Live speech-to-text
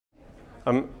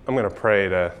I'm going to pray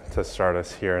to start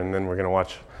us here, and then we're going to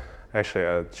watch actually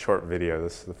a short video.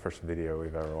 This is the first video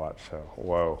we've ever watched, so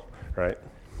whoa, right?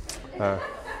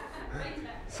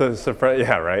 So pray,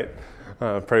 yeah, right?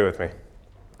 Pray with me.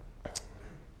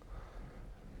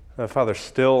 Father,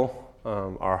 still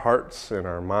our hearts and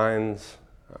our minds,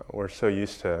 we're so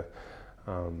used to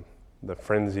the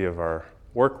frenzy of our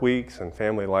work weeks and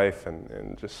family life,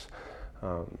 and just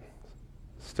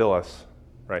still us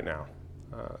right now.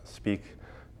 Speak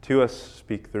to us,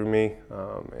 speak through me,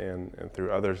 and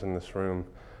through others in this room.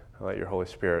 Let your Holy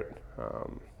Spirit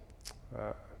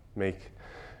make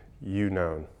you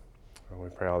known. And we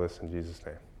pray all this in Jesus'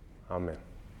 name. Amen.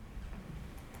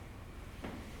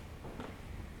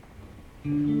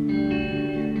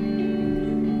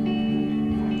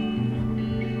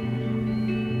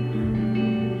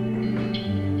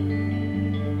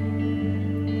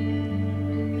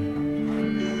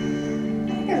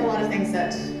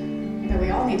 That we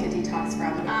all need to detox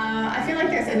from. I feel like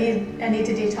there's a need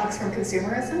to detox from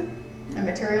consumerism and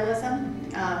materialism,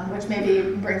 which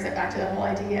maybe brings it back to the whole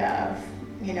idea of,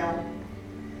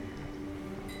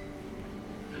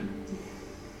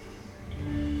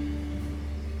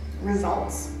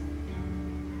 results.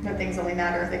 That things only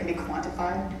matter if they can be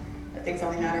quantified. That things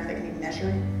only matter if they can be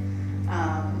measured.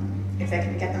 If I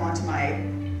can get them onto my,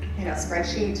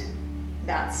 spreadsheet,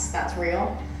 that's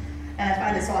real. And I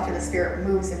find that so often the Spirit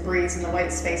moves and breathes in the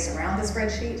white space around the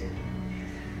spreadsheet.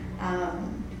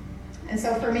 And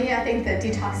so for me, I think that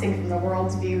detoxing from the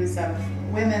world's views of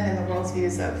women and the world's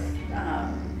views of,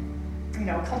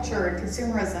 culture and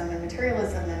consumerism and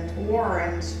materialism and war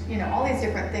and, all these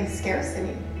different things,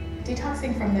 scarcity.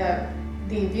 Detoxing from the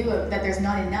view of that there's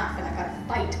not enough and I've got to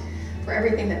fight for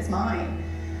everything that's mine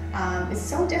is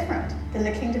so different than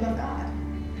the kingdom of God.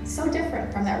 So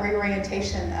different from that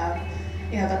reorientation of,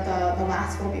 that the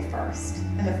last will be first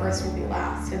and the first will be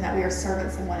last, and that we are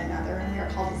servants of one another and we are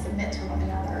called to submit to one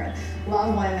another and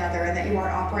love one another, and that you are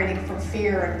operating from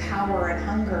fear and power and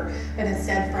hunger, but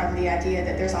instead from the idea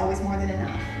that there's always more than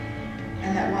enough,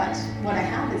 and that what I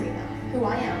have is enough, who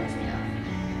I am is enough.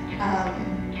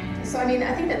 So I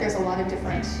think that there's a lot of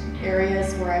different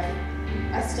areas where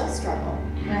I still struggle,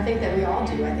 and I think that we all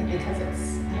do. I think because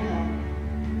it's,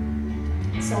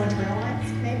 so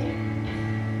internalized maybe.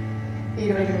 You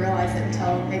don't even realize it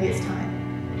until maybe it's time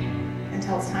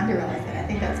to realize it. I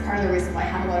think that's part of the reason why I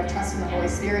have a lot of trust in the Holy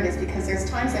Spirit, is because there's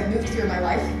times I've moved through my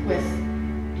life with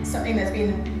something that's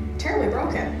been terribly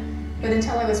broken, but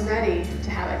until I was ready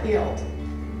to have it healed,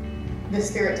 the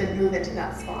Spirit didn't move into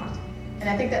that spot. And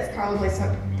I think that's probably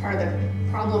part of the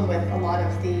problem with a lot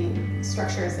of the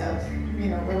structures of,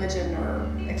 religion or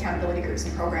accountability groups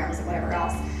and programs and whatever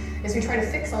else, is we try to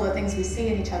fix all the things we see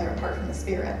in each other apart from the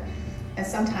Spirit. And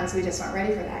sometimes we just aren't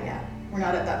ready for that yet. We're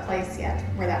not at that place yet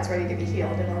where that's ready to be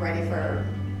healed, and we're ready for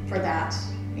that,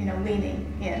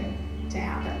 leaning in to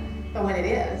happen. But when it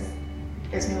is,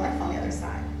 there's new life on the other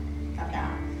side of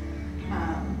that.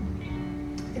 I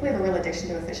think we have a real addiction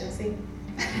to efficiency.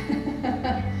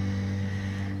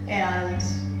 And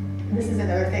this is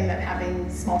another thing that having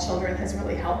small children has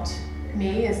really helped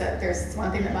me, is that there's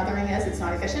one thing that mothering is, it's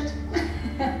not efficient.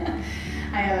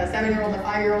 I have a 7-year-old, a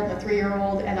 5-year-old, and a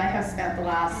 3-year-old, and I have spent the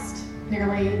last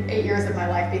nearly 8 years of my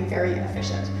life being very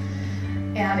inefficient.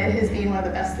 And it has been one of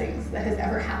the best things that has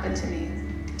ever happened to me,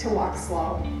 to walk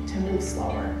slow, to move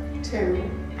slower, to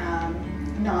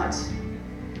not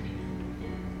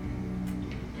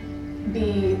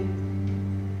be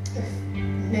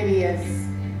maybe as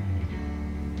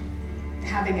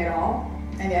having it all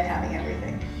and yet having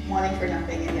everything, wanting for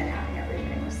nothing and yet having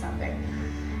everything, or something.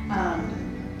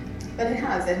 But it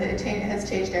has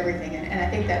changed everything. And I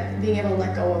think that being able to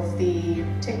let go of the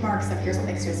tick marks of here's what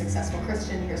makes you a successful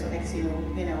Christian, here's what makes you,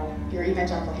 your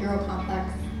evangelical hero complex,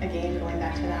 again, going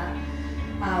back to that.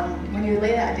 When you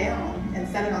lay that down and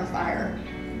set it on fire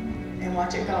and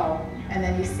watch it go, and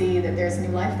then you see that there's a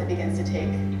new life that begins to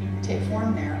take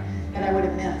form there that I would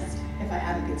have missed if I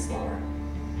hadn't been slower.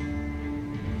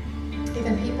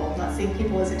 Even people, not seeing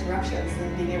people as interruptions,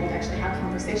 and being able to actually have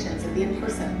conversations and be in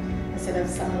person instead of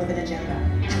someone with an agenda.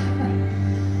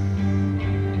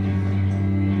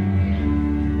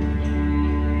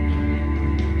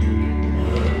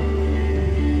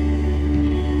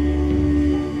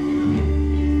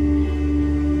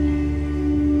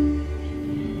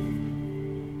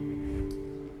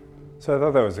 So I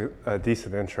thought that was a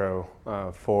decent intro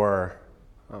for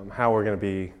how we're going to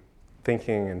be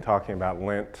thinking and talking about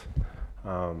Lent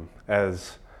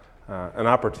as an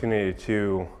opportunity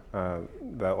to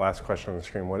that last question on the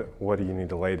screen, what do you need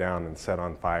to lay down and set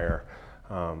on fire?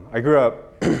 I grew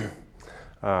up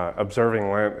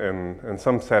observing Lent in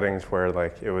some settings where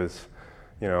like it was,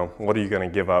 what are you going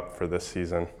to give up for this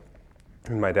season?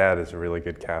 And my dad is a really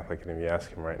good Catholic, and if you ask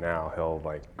him right now, he'll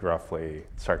like gruffly,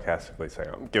 sarcastically say,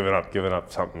 "I'm giving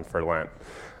up something for Lent,"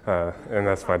 and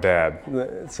that's my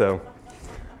dad. So,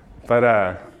 but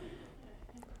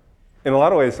in a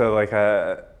lot of ways, though, like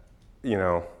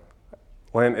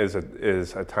Lent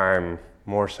is a time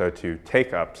more so to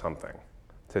take up something,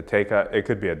 to take up. It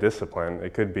could be a discipline.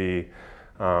 It could be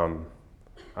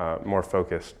more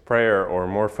focused prayer or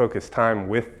more focused time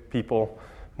with people,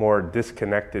 more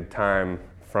disconnected time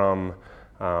from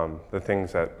the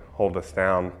things that hold us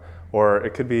down. Or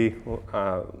it could be,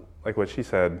 like what she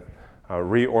said,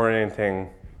 reorienting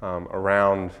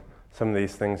around some of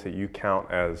these things that you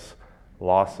count as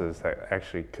losses that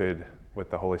actually could, with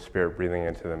the Holy Spirit breathing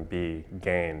into them, be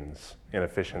gains,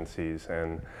 inefficiencies,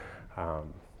 and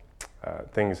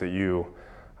things that you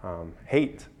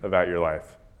hate about your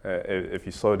life. If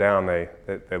you slow down, they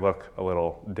look a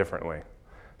little differently.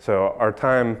 So our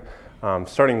time,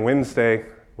 starting Wednesday,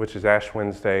 which is Ash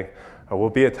Wednesday,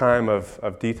 will be a time of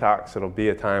detox. It'll be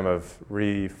a time of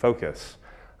refocus.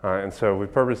 And so we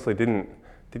purposely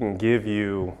didn't give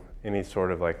you any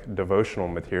sort of like devotional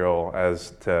material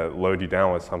as to load you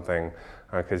down with something,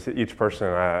 because each person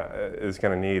is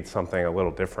going to need something a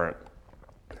little different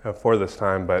for this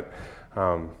time. But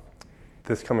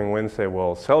this coming Wednesday,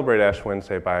 we'll celebrate Ash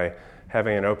Wednesday by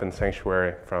having an open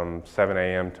sanctuary from 7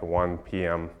 a.m. to 1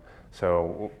 p.m.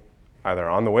 So either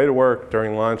on the way to work,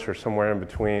 during lunch, or somewhere in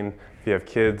between. If you have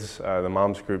kids, the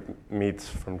moms group meets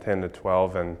from 10 to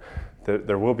 12, and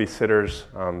there will be sitters.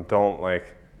 Don't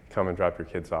like come and drop your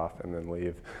kids off and then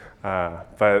leave.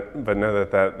 But know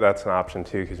that's an option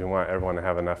too, because we want everyone to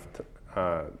have enough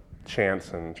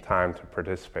chance and time to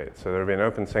participate. So there'll be an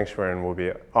open sanctuary, and we'll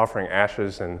be offering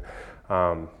ashes, and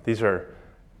these are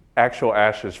actual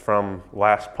ashes from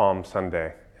last Palm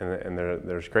Sunday, and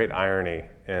there's great irony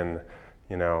in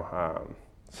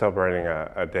celebrating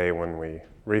a day when we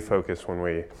refocus, when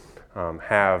we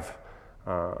have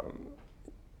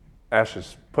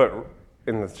ashes put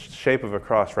in the shape of a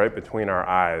cross right between our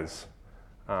eyes,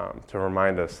 to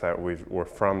remind us that we're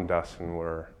from dust and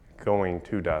we're going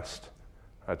to dust,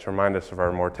 to remind us of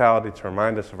our mortality, to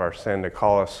remind us of our sin, to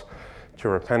call us to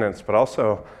repentance, but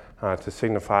also to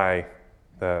signify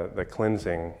the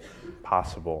cleansing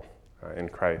possible in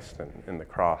Christ and in the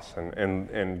cross,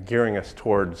 and gearing us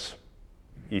towards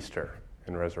Easter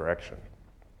and resurrection.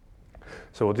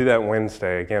 So we'll do that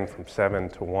Wednesday, again from 7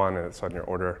 to 1, and it's on your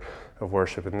order of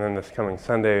worship. And then this coming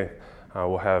Sunday,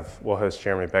 we'll host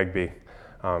Jeremy Begbie.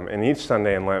 And each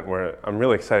Sunday in Lent, I'm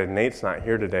really excited. Nate's not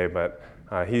here today, but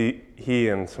he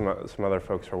and some other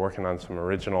folks are working on some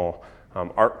original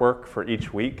artwork for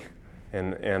each week.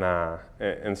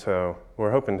 And so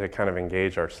we're hoping to kind of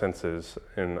engage our senses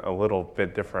in a little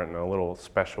bit different and a little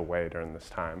special way during this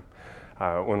time.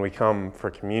 When we come for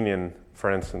communion, for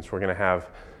instance, we're going to have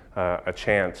a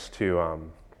chance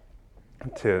to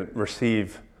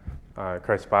receive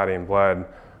Christ's body and blood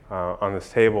on this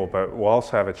table, but we'll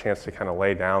also have a chance to kind of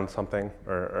lay down something,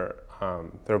 or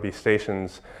there'll be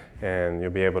stations, and you'll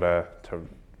be able to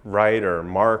write or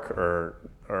mark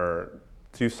or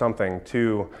do something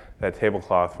to that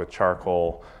tablecloth with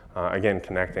charcoal, again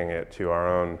connecting it to our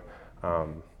own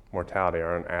mortality,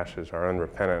 our own ashes, our own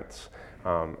repentance.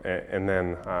 And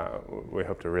then we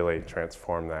hope to really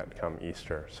transform that come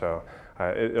Easter. So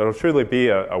it'll truly be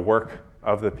a work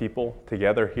of the people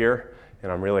together here,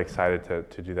 and I'm really excited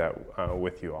to do that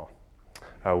with you all.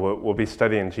 We'll be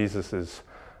studying Jesus'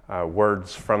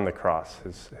 words from the cross,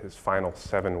 his final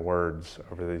 7 words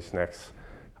over these next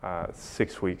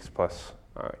 6 weeks plus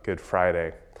Good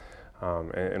Friday,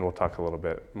 and we'll talk a little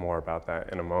bit more about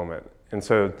that in a moment. And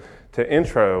so to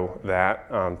intro that,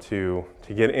 to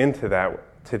get into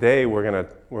that, today we're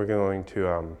going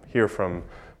to hear from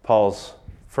Paul's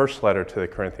first letter to the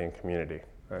Corinthian community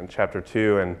in chapter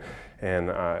 2,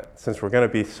 and since we're going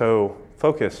to be so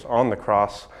focused on the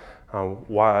cross,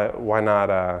 why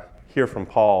not hear from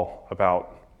Paul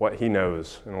about what he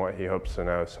knows and what he hopes to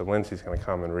know. So Lindsay's going to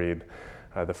come and read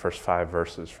the first 5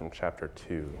 verses from chapter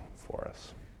 2 for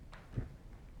us.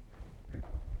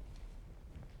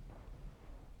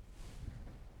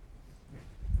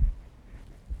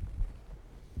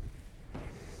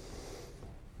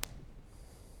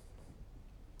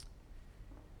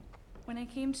 When I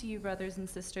came to you, brothers and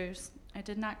sisters, I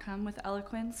did not come with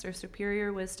eloquence or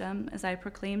superior wisdom as I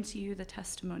proclaimed to you the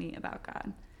testimony about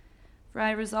God. For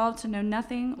I resolved to know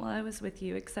nothing while I was with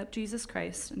you except Jesus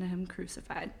Christ and him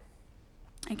crucified.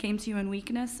 I came to you in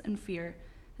weakness and fear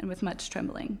and with much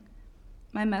trembling.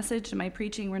 My message and my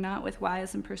preaching were not with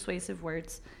wise and persuasive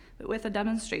words, but with a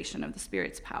demonstration of the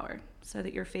Spirit's power, so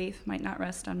that your faith might not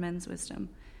rest on men's wisdom,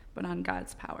 but on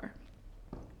God's power.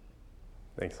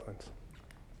 Thanks, Lance.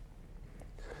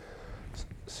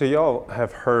 So y'all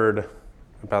have heard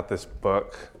about this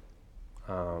book.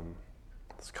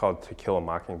 It's called To Kill a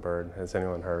Mockingbird. Has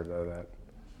anyone heard of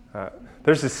that?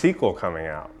 There's a sequel coming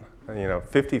out,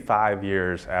 55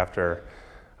 years after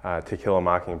To Kill a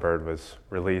Mockingbird was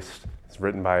released. It's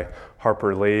written by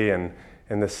Harper Lee, and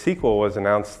the sequel was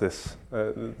announced this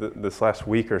last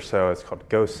week or so. It's called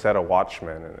Go Set a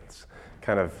Watchman, and it's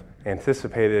kind of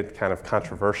anticipated, kind of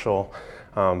controversial,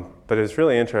 but it's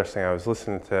really interesting. I was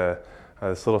listening to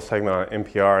this little segment on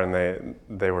NPR, and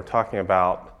they were talking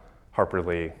about Harper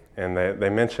Lee, and they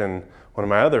mentioned one of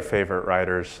my other favorite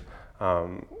writers,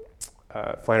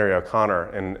 Flannery O'Connor,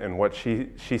 and what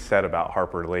she said about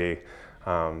Harper Lee.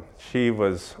 She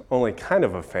was only kind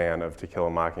of a fan of To Kill a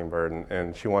Mockingbird,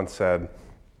 and she once said,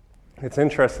 "It's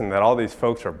interesting that all these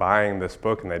folks are buying this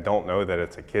book and they don't know that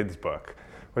it's a kid's book,"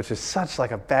 which is such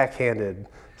like a backhanded,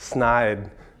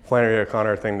 snide Flannery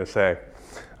O'Connor thing to say.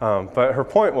 But her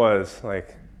point was,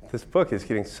 like, this book is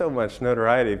getting so much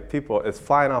notoriety. It's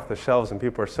flying off the shelves and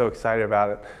people are so excited about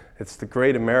it. It's the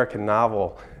great American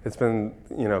novel. It's been,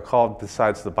 called,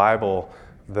 besides the Bible,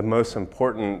 the most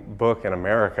important book in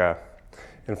America.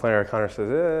 And Flannery O'Connor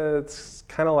says, it's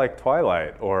kind of like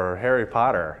Twilight or Harry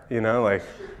Potter,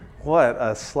 what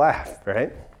a slap,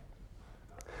 right?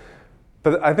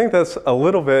 But I think that's a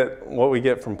little bit what we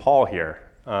get from Paul here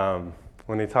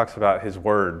when he talks about his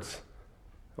words,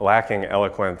 lacking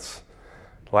eloquence,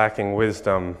 lacking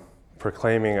wisdom,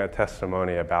 proclaiming a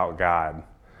testimony about God.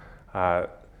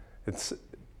 It's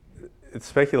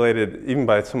speculated, even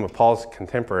by some of Paul's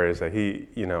contemporaries, that he,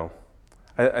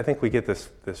 I think we get this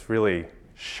really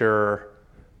sure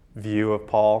view of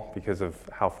Paul because of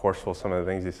how forceful some of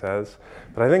the things he says.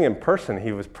 But I think in person,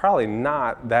 he was probably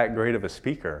not that great of a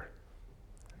speaker.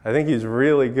 I think he's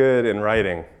really good in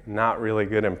writing, not really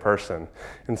good in person.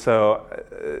 And so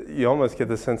you almost get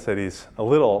the sense that he's a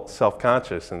little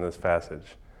self-conscious in this passage.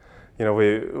 We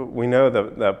know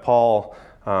that Paul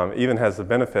even has the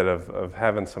benefit of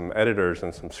having some editors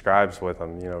and some scribes with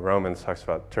him. Romans talks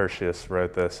about Tertius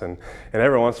wrote this, and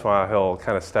every once in a while he'll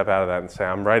kind of step out of that and say,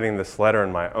 I'm writing this letter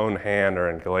in my own hand,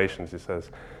 or in Galatians he says,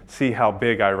 see how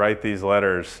big I write these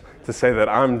letters to say that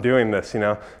I'm doing this,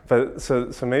 But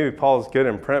so maybe Paul's good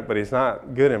in print, but he's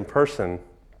not good in person.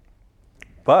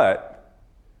 But,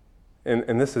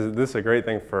 and this is a great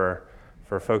thing for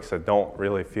folks that don't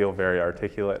really feel very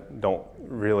articulate, don't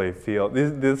really feel,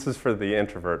 this is for the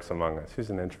introverts among us. Who's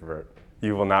an introvert?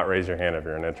 You will not raise your hand if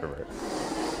you're an introvert.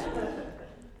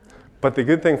 But the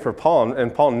good thing for Paul,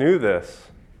 and Paul knew this,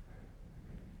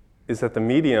 is that the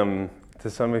medium, to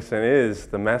some extent, is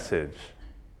the message.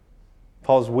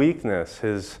 Paul's weakness,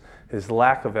 his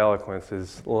lack of eloquence,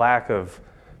 his lack of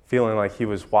feeling like he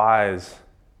was wise,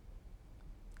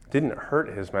 didn't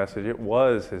hurt his message. It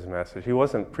was his message. He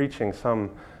wasn't preaching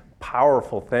some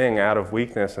powerful thing out of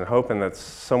weakness and hoping that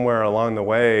somewhere along the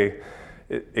way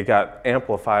it got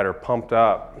amplified or pumped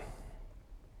up.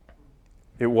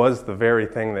 It was the very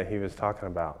thing that he was talking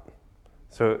about.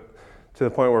 So to the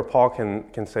point where Paul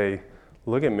can say,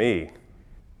 look at me.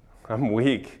 I'm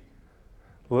weak.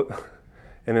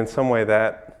 And in some way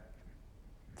that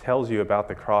tells you about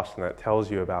the cross and that tells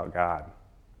you about God.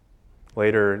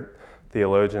 Later,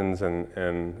 theologians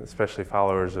and especially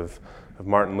followers of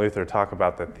Martin Luther talk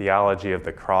about the theology of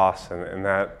the cross, and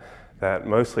that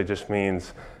mostly just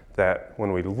means that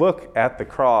when we look at the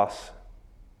cross,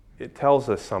 it tells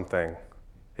us something.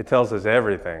 It tells us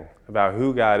everything about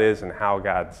who God is and how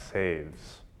God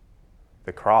saves.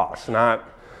 The cross, not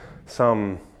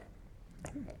some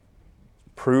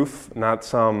proof, not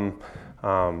some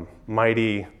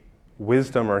mighty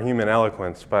wisdom or human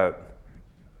eloquence, but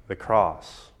the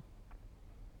cross.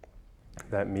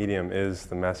 That medium is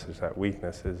the message. That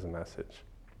weakness is the message.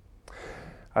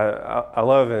 I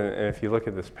love, and if you look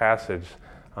at this passage,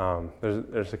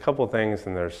 there's a couple things,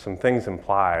 and there's some things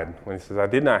implied when he says, I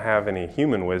did not have any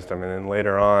human wisdom, and then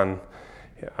later on,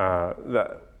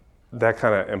 that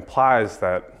kind of implies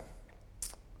that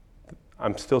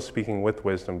I'm still speaking with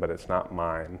wisdom, but it's not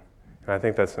mine. And I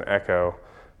think that's an echo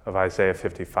of Isaiah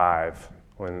 55,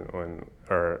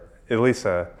 or at least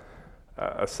a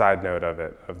side note of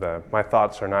it, my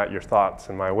thoughts are not your thoughts,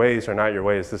 and my ways are not your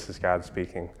ways. This is God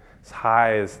speaking. As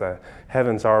high as the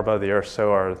heavens are above the earth,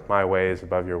 so are my ways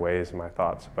above your ways, and my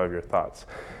thoughts above your thoughts.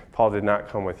 Paul did not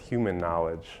come with human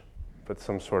knowledge, but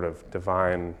some sort of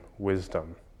divine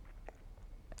wisdom.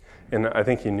 And I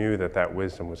think he knew that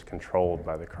wisdom was controlled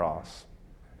by the cross.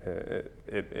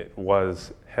 It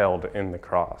was held in the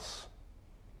cross.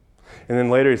 And then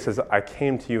later he says, I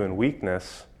came to you in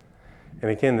weakness. And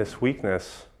again, this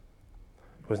weakness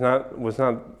was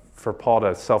not for Paul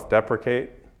to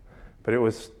self-deprecate, but it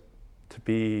was to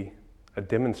be a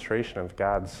demonstration of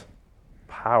God's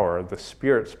power, the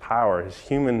Spirit's power.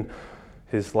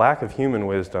 His lack of human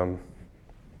wisdom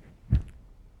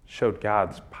showed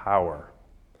God's power.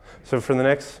 So for the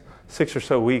next 6 or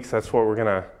so weeks, that's what we're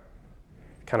going to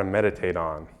kind of meditate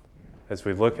on as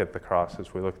we look at the cross,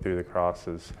 as we look through the cross,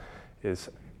 is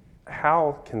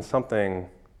how can something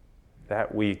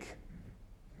that weak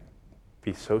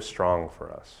be so strong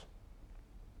for us?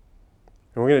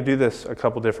 And we're going to do this a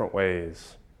couple different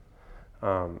ways.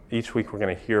 Each week we're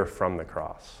going to hear from the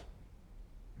cross.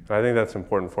 And I think that's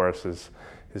important for us is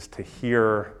to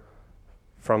hear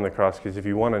from the cross, because if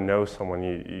you want to know someone,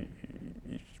 you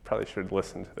probably should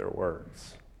listen to their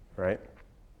words, right?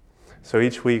 So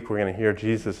each week we're going to hear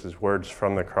Jesus' words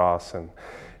from the cross,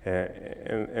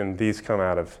 and these come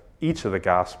out of each of the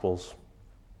Gospels.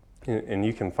 And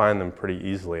you can find them pretty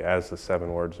easily as the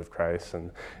 7 words of Christ.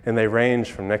 And they range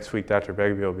from, next week, Dr.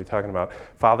 Begbie will be talking about,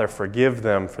 Father, forgive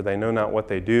them, for they know not what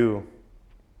they do,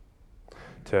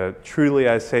 to truly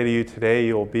I say to you, today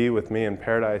you will be with me in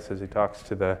paradise, as he talks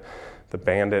to the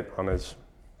bandit on his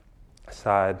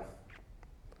side.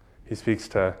 He speaks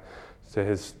to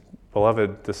his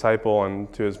beloved disciple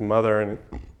and to his mother, and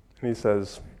he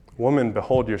says, woman,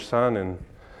 behold your son, and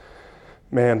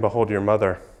man, behold your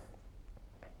mother.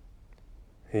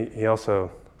 He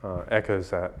also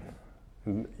echoes that,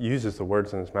 uses the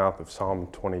words in his mouth of Psalm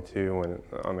 22 when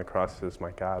on the cross says,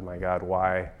 my God,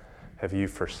 why have you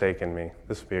forsaken me?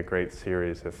 This would be a great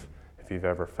series if you've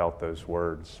ever felt those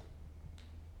words.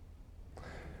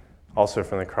 Also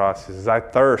from the cross, he says, I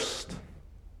thirst.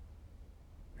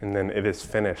 And then it is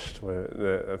finished.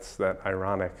 That's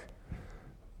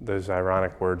those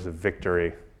ironic words of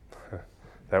victory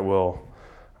that we'll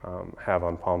have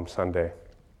on Palm Sunday.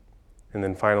 And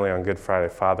then finally on Good Friday,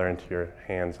 Father, into your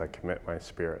hands I commit my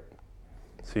spirit.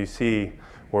 So you see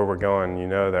where we're going. You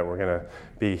know that we're going to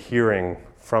be hearing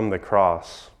from the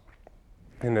cross.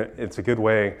 And it's a good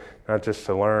way not just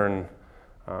to learn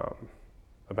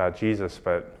about Jesus,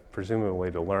 but presumably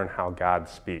to learn how God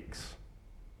speaks.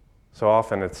 So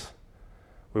often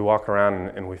we walk around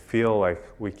and we feel like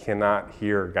we cannot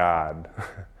hear God.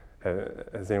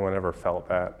 Has anyone ever felt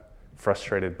that?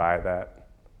 Frustrated by that?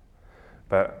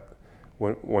 But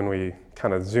when we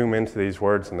kind of zoom into these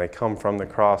words and they come from the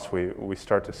cross, we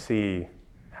start to see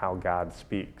how God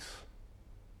speaks.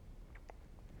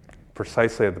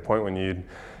 Precisely at the point when you'd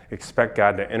expect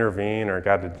God to intervene or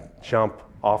God to jump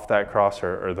off that cross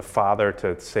or the Father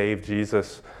to save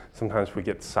Jesus, sometimes we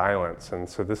get silence. And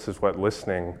so this is what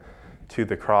listening to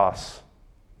the cross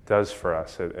does for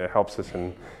us. It helps us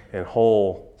in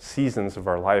whole seasons of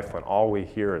our life when all we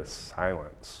hear is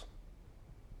silence.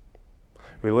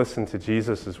 We listen to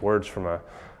Jesus' words from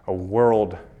a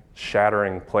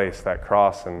world-shattering place, that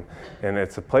cross, and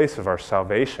it's a place of our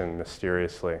salvation,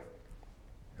 mysteriously.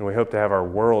 And we hope to have our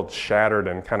world shattered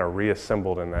and kind of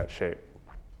reassembled in that shape.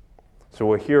 So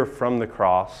we'll hear from the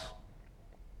cross,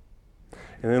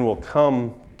 and then we'll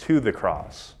come to the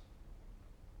cross.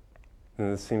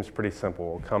 And this seems pretty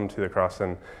simple. We'll come to the cross,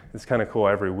 and it's kind of cool.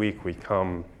 Every week we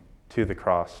come to the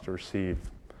cross to receive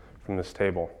from this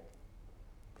table.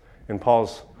 In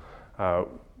Paul's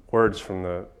words from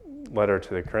the letter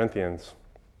to the Corinthians,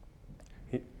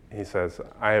 he says,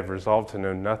 I have resolved to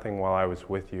know nothing while I was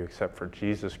with you except for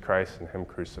Jesus Christ and him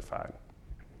crucified.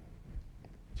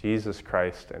 Jesus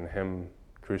Christ and him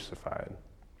crucified.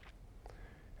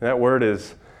 And that word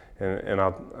is, and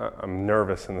I'm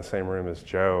nervous in the same room as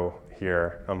Joe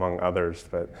here, among others,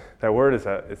 but that word is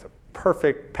it's a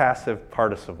perfect passive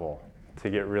participle, to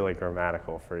get really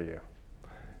grammatical for you.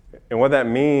 And what that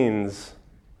means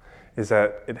is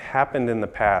that it happened in the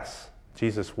past.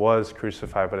 Jesus was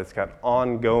crucified, but it's got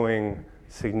ongoing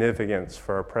significance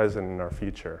for our present and our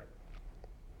future.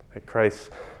 That Christ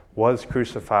was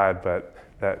crucified, but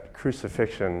that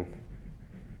crucifixion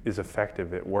is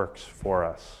effective. It works for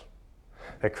us.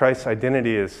 That Christ's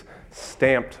identity is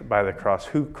stamped by the cross.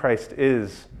 Who Christ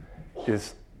is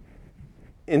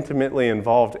intimately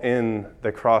involved in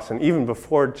the cross. And even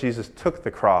before Jesus took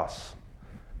the cross,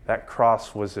 that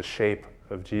cross was the shape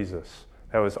of Jesus.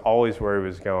 That was always where he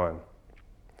was going.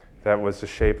 That was the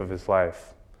shape of his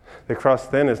life. The cross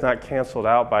then is not canceled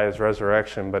out by his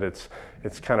resurrection, but it's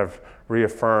kind of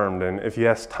reaffirmed. And if you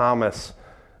ask Thomas,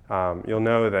 you'll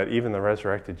know that even the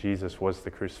resurrected Jesus was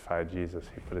the crucified Jesus.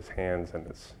 He put his hands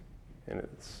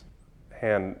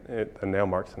the nail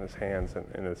marks in his hands and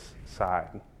in his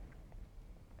side.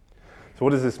 So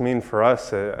what does this mean for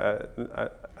us?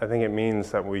 I think it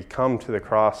means that we come to the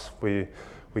cross, we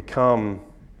come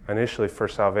initially for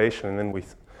salvation, and then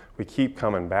we keep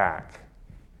coming back.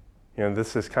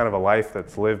 This is kind of a life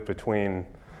that's lived between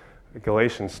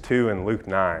Galatians 2 and Luke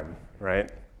 9,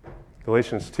 right?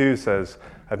 Galatians 2 says,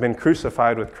 I've been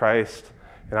crucified with Christ,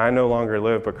 and I no longer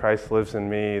live, but Christ lives in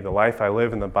me. The life I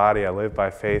live in the body, I live by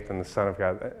faith in the Son of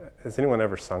God. Has anyone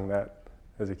ever sung that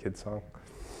as a kid song?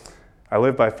 I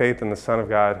live by faith in the Son of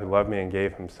God who loved me and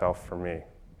gave himself for me.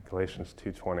 Galatians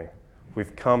 2:20.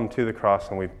 We've come to the cross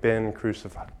and we've been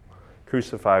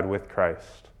crucified with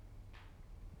Christ.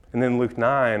 And then Luke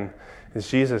 9 is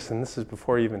Jesus, and this is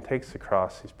before he even takes the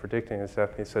cross. He's predicting his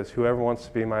death. He says, whoever wants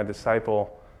to be my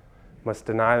disciple must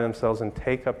deny themselves and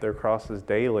take up their crosses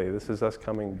daily. This is us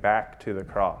coming back to the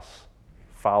cross,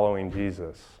 following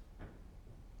Jesus.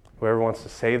 Whoever wants to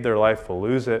save their life will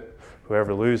lose it.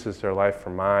 Whoever loses their life for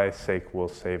my sake will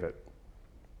save it.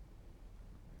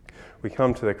 We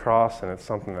come to the cross, and it's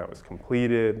something that was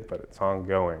completed, but it's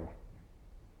ongoing.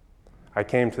 I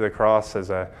came to the cross as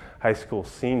a high school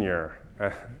senior,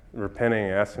 repenting,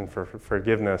 asking for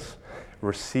forgiveness,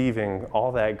 receiving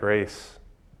all that grace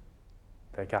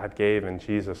that God gave in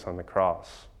Jesus on the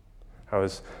cross. I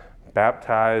was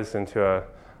baptized into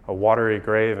a watery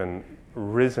grave and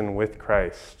risen with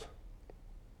Christ.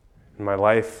 And my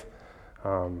life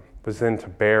was then to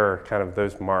bear kind of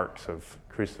those marks of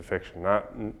crucifixion.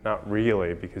 Not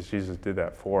really, because Jesus did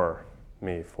that for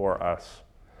me, for us,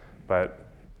 but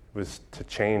it was to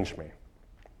change me.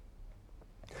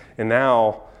 And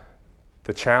now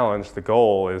the challenge, the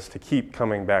goal, is to keep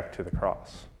coming back to the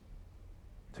cross.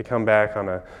 To come back on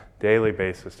a daily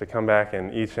basis, to come back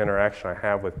in each interaction I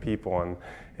have with people,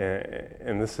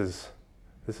 and this is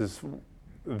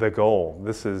the goal.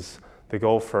 This is the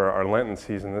goal for our Lenten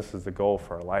season. This is the goal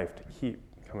for our life, to keep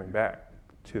coming back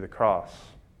to the cross.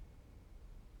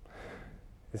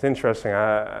 It's interesting.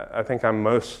 I think I'm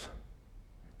most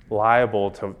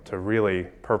liable to really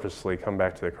purposely come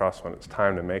back to the cross when it's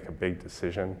time to make a big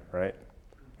decision, right?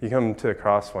 You come to the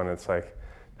cross when it's like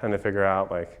time to figure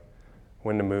out like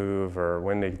when to move, or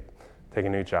when to take a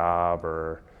new job,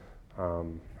 or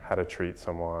how to treat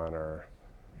someone, or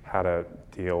how to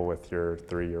deal with your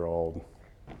 3-year-old,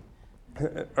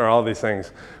 or all these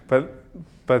things. But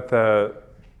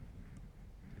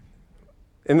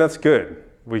and that's good.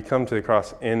 We come to the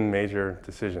cross in major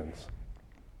decisions.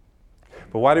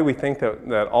 But why do we think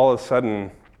that all of a sudden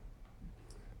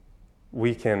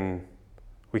we can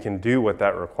do what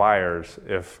that requires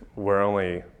if we're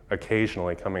only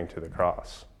occasionally coming to the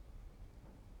cross?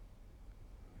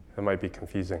 That might be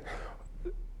confusing.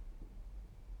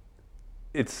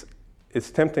 It's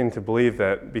tempting to believe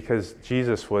that because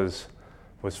Jesus was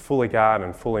fully God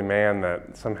and fully man,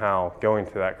 that somehow going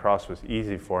to that cross was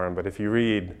easy for him. But if you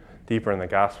read deeper in the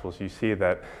Gospels, you see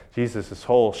that Jesus'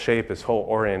 whole shape, his whole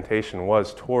orientation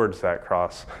was towards that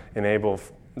cross, to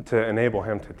enable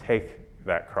him to take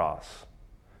that cross.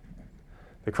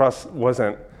 The cross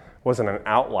wasn't an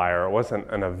outlier. It wasn't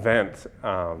an event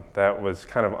that was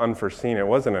kind of unforeseen. It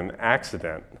wasn't an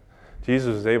accident.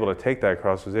 Jesus was able to take that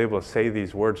cross, was able to say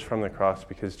these words from the cross,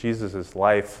 because Jesus'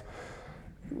 life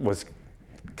was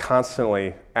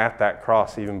constantly at that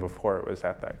cross even before it was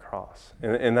at that cross.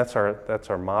 And that's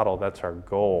our model, that's our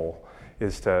goal,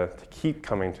 is to keep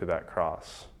coming to that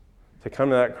cross. To come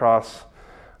to that cross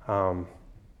when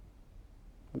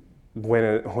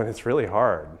it's really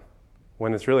hard.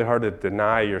 When it's really hard to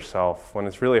deny yourself, when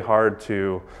it's really hard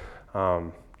to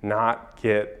not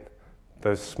get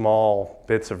those small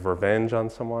bits of revenge on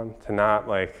someone, to not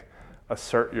like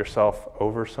assert yourself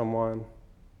over someone,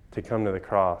 to come to the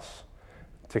cross.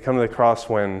 To come to the cross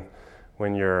when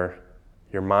your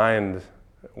mind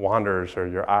wanders, or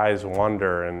your eyes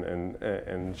wander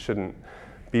and shouldn't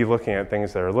be looking at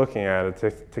things that are looking at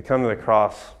it. To come to the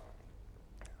cross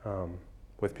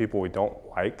with people we don't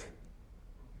like,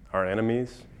 our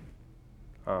enemies,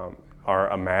 our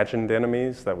imagined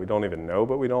enemies that we don't even know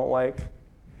but we don't like,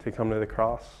 to come to the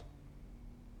cross.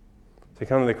 To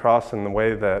come to the cross in the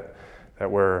way that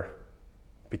we're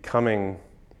becoming,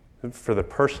 for the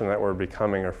person that we're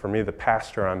becoming, or for me, the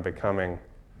pastor I'm becoming.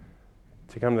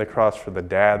 To come to the cross for the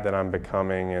dad that I'm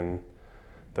becoming, and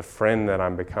the friend that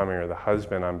I'm becoming, or the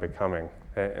husband I'm becoming.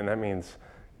 And that means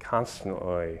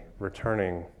constantly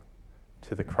returning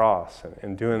to the cross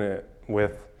and doing it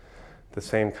with the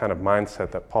same kind of mindset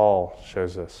that Paul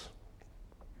shows us,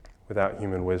 without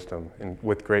human wisdom and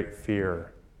with great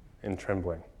fear and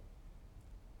trembling.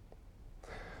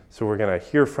 So we're going to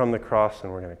hear from the cross,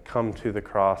 and we're going to come to the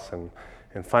cross, and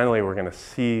finally we're going to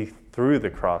see through the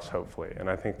cross, hopefully. And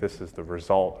I think this is the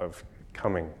result of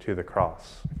coming to the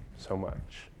cross so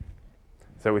much.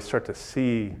 Is that we start to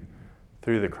see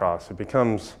through the cross. It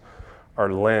becomes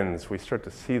our lens. We start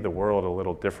to see the world a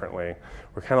little differently.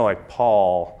 We're kind of like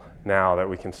Paul now, that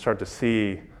we can start to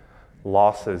see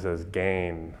losses as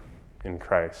gain in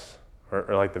Christ. Or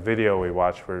like the video we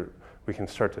watch, where we can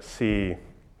start to see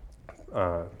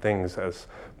things as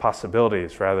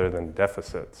possibilities rather than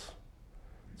deficits.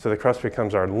 So the cross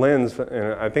becomes our lens,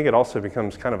 and I think it also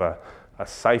becomes kind of a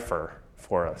cipher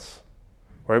for us.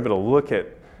 We're able to look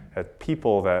at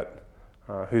people that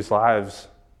whose lives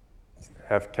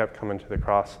have kept coming to the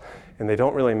cross, and they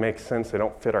don't really make sense. They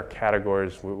don't fit our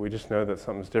categories. We just know that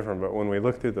something's different. But when we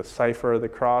look through the cipher of the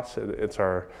cross, it's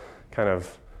our kind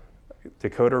of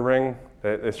decoder ring.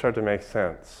 They start to make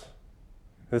sense.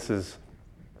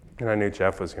 And I knew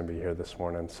Jeff was going to be here this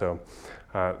morning. So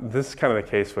this is kind of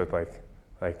the case with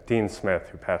like Dean Smith,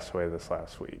 who passed away this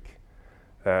last week.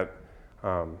 That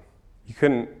you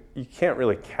can't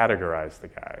really categorize the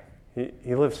guy.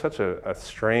 He lived such a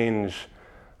strange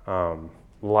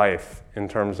life in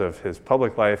terms of his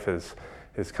public life,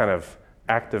 his kind of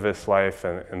activist life,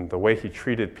 and the way he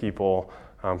treated people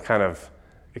kind of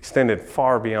extended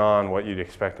far beyond what you'd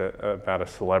expect about a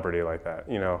celebrity like that,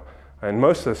 you know. And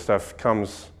most of this stuff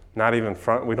comes not even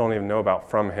we don't even know about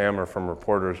from him or from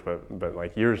reporters, but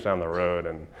like years down the road,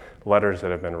 and letters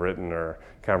that have been written or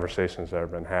conversations that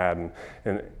have been had.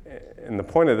 And the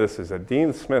point of this is that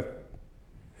Dean Smith,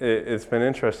 it's been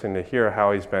interesting to hear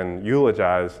how he's been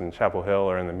eulogized in Chapel Hill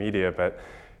or in the media, but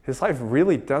his life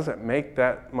really doesn't make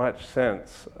that much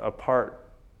sense apart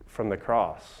from the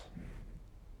cross.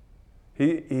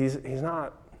 He's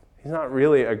not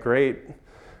really a great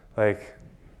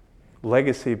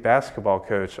legacy basketball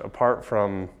coach apart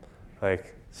from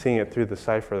seeing it through the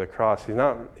cipher of the cross. He's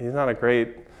not a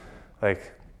great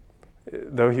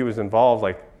though he was involved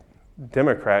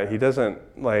Democrat. He doesn't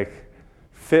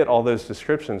fit all those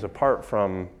descriptions apart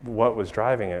from what was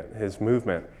driving it, his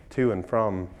movement to and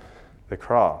from the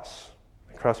cross.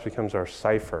 The cross becomes our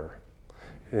cipher.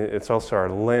 It's also our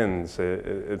lens.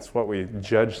 It's what we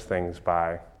judge things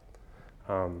by.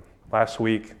 Last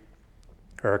week,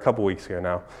 or a couple weeks ago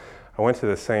now, I went to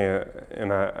this thing,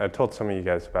 and I told some of you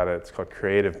guys about it. It's called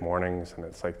Creative Mornings, and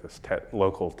it's like this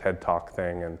local TED Talk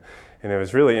thing, and it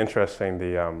was really interesting.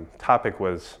 The topic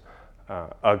was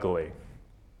ugly.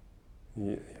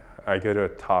 I go to a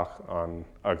talk on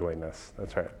ugliness.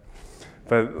 That's right.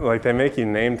 But they make you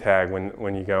name tag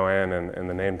when you go in, and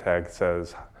the name tag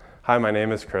says, "Hi, my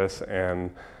name is Chris,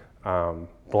 and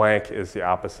blank is the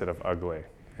opposite of ugly."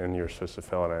 And you're supposed to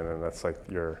fill it in, and that's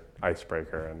your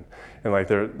icebreaker. And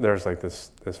there's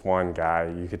this one guy,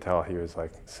 you could tell he was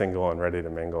single and ready to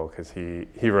mingle, because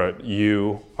he wrote,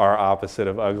 "You are opposite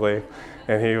of ugly,"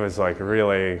 and he was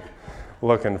really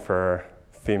looking for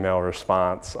female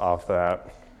response off that.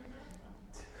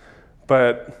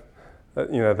 But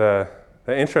the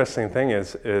interesting thing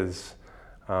is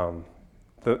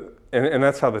and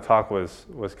that's how the talk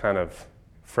was kind of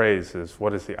phrased, is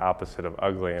what is the opposite of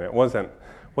ugly? And it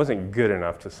wasn't good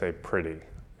enough to say pretty.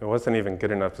 It wasn't even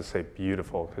good enough to say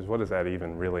beautiful, because what does that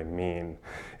even really mean?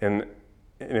 And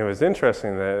it was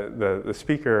interesting that the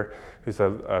speaker, who's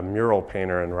a mural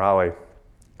painter in Raleigh,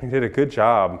 he did a good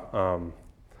job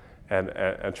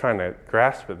at trying to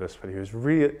grasp at this, but it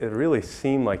really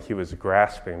seemed like he was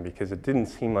grasping, because it didn't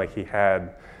seem like he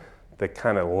had the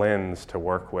kind of lens to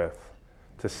work with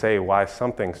to say why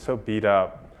something so beat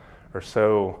up or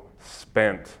so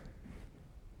spent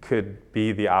could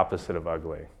be the opposite of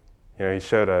ugly. He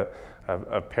showed a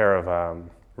pair of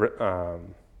are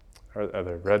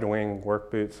they Red Wing work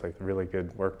boots, really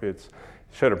good work boots.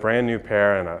 He showed a brand new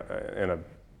pair and a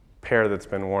pair that's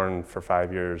been worn for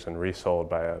 5 years and resold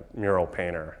by a mural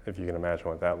painter, if you can imagine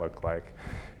what that looked like.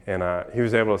 And he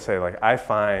was able to say, I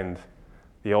find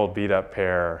the old beat up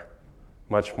pair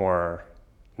much more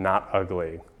not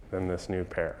ugly than this new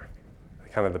pair.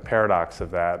 Kind of the paradox of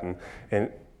that.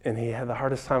 And he had the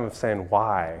hardest time of saying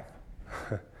why.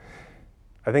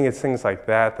 I think it's things like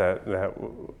that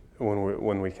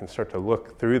when we can start to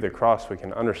look through the cross, we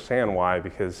can understand why,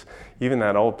 because even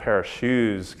that old pair of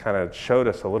shoes kind of showed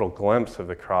us a little glimpse of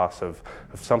the cross, of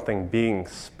something being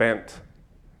spent,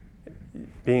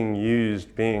 being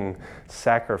used, being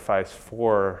sacrificed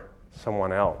for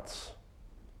someone else.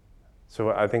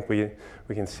 So I think we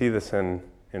can see this in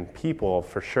people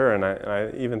for sure, and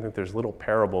I even think there's little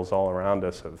parables all around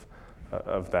us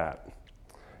of that.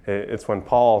 It's when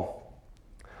Paul,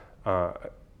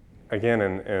 again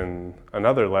in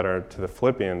another letter to the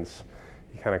Philippians,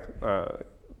 he kind of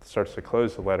starts to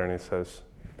close the letter, and he says,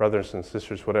 brothers and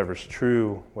sisters, whatever's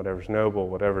true, whatever's noble,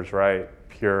 whatever's right,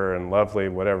 pure and lovely,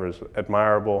 whatever's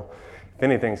admirable, if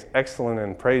anything's excellent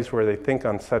and praiseworthy, think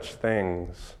on such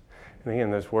things. And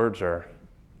again, those words are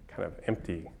kind of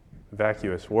empty,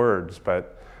 vacuous words,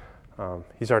 but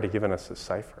he's already given us a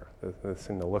cipher, this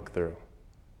thing to look through.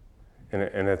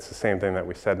 And it's the same thing that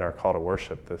we said in our call to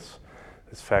worship, this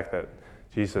fact that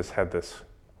Jesus had this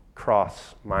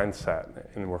cross mindset,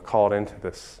 and we're called into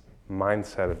this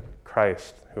mindset of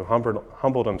Christ, who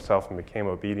humbled himself and became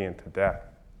obedient to death,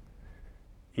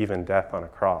 even death on a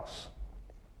cross.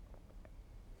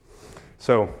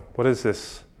 So what does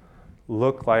this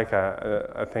look like?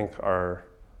 I think our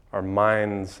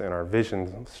minds and our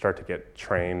vision start to get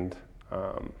trained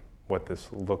what this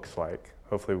looks like.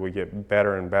 Hopefully we get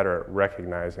better and better at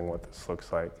recognizing what this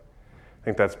looks like. I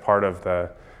think that's part of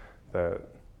the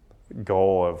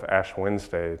goal of Ash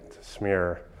Wednesday, to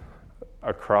smear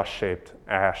a cross-shaped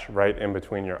ash right in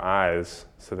between your eyes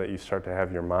so that you start to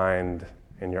have your mind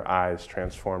and your eyes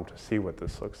transformed to see what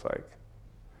this looks like.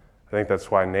 I think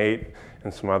that's why Nate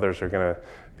and some others are going to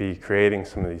be creating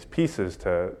some of these pieces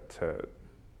to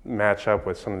match up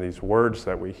with some of these words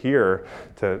that we hear,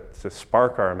 to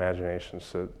spark our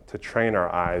imaginations, to train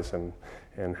our eyes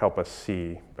and help us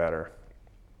see better.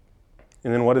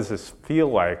 And then what does this feel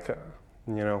like?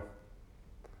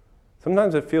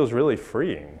 Sometimes it feels really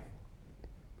freeing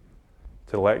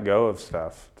to let go of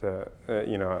stuff.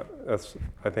 That's,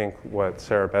 I think, what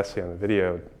Sarah Bessie on the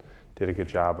video did a good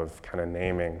job of kind of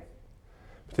naming.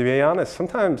 But to be honest,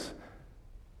 sometimes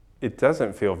it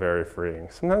doesn't feel very freeing.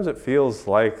 Sometimes it feels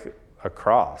like a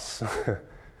cross.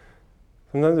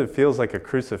 Sometimes it feels like a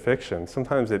crucifixion.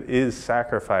 Sometimes it is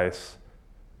sacrifice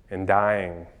and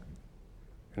dying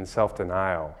and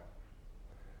self-denial.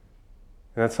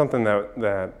 And that's something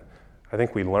that I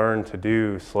think we learn to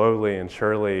do slowly and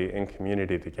surely in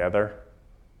community together.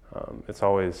 It's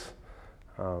always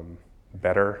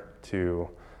better to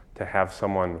have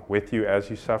someone with you as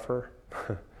you suffer,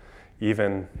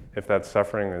 even if that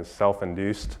suffering is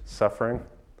self-induced suffering.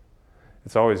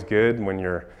 It's always good when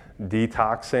you're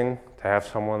detoxing to have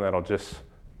someone that'll just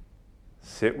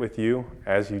sit with you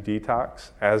as you detox,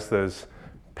 as those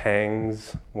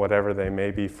pangs, whatever they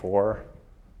may be for,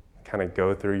 kind of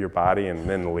go through your body and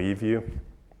then leave you.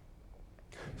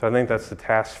 So I think that's the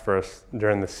task for us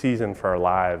during the season for our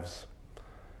lives.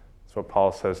 It's what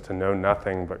Paul says, to know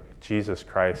nothing but Jesus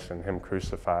Christ and Him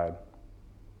crucified.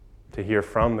 To hear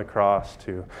from the cross,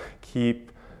 to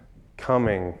keep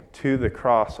coming to the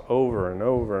cross over and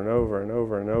over and over and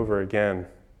over and over again.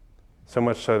 So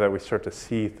much so that we start to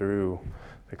see through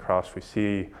the cross. We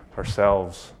see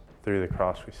ourselves through the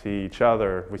cross. We see each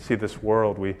other. We see this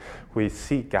world. We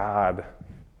see God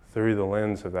through the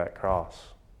lens of that cross.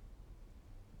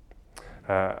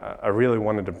 I really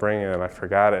wanted to bring in, and I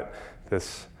forgot it,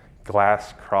 this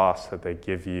glass cross that they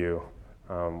give you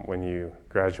when you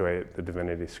graduate the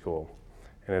divinity school.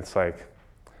 And it's like,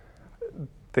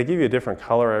 they give you a different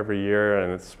color every year,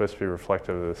 and it's supposed to be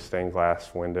reflective of the stained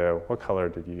glass window. What color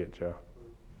did you get, Joe?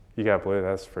 You got blue?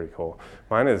 That's pretty cool.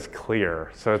 Mine is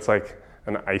clear, so it's like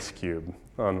an ice cube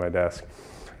on my desk.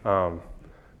 But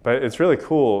it's really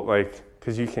cool,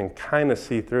 because you can kind of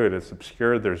see through it. It's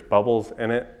obscured. There's bubbles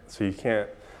in it, so you can't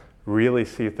really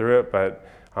see through it, but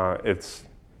it's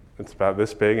about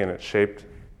this big, and it's shaped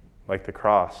like the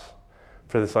cross.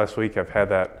 For this last week, I've had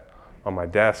that on my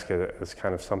desk as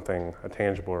kind of something, a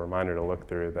tangible reminder to look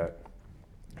through,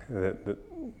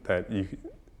 that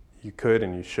you could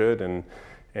and you should, and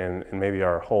maybe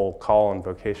our whole call and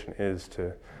vocation is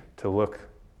to look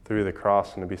through the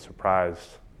cross and to be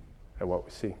surprised at what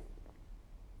we see.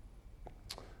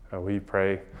 Will you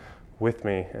pray with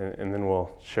me, and then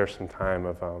we'll share some time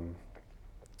of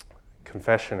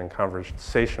confession and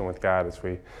conversation with God as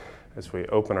we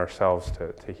open ourselves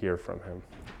to hear from Him.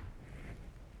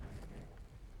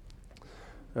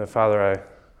 Father,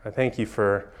 I thank you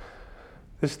for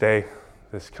this day,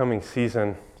 this coming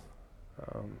season,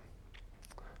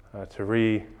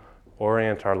 to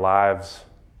reorient our lives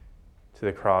to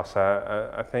the cross.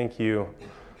 I thank you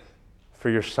for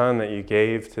your Son that you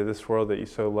gave to this world that you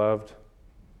so loved.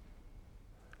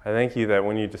 I thank you that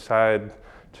when you decide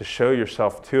to show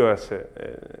yourself to us,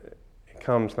 it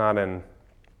comes not in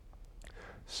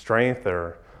strength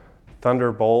or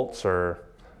thunderbolts or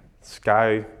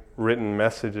sky-written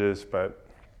messages, but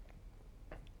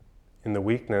in the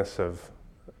weakness of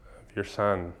your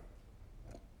Son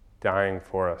dying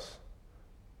for us,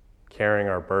 carrying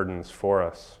our burdens for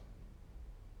us.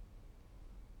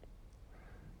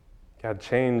 God,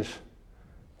 change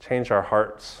our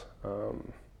hearts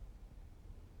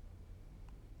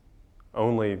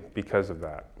only because of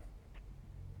that.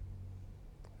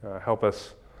 Help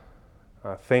us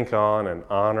think on and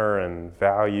honor and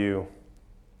value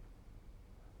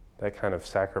that kind of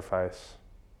sacrifice.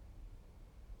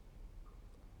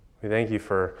 We thank you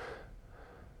for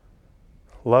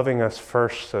loving us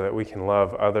first so that we can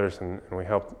love others, and we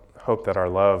hope that our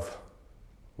love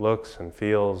looks and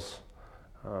feels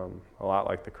a lot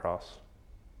like the cross.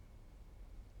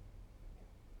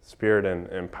 Spirit,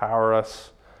 empower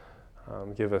us,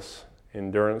 give us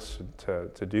endurance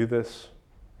to do this,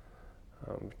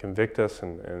 convict us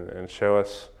and show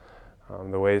us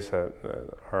the ways that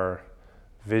our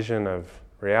vision of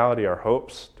reality, our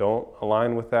hopes, don't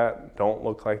align with that, don't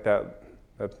look like that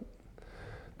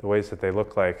the ways that they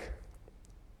look like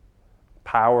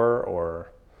power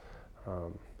or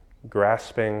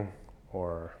grasping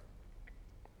or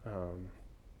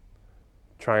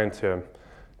trying to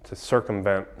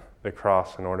circumvent the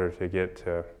cross in order to get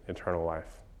to eternal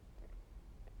life.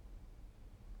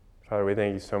 Father, we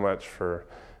thank you so much for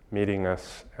meeting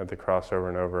us at the cross over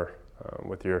and over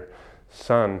with your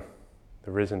Son,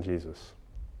 the risen Jesus.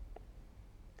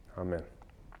 Amen.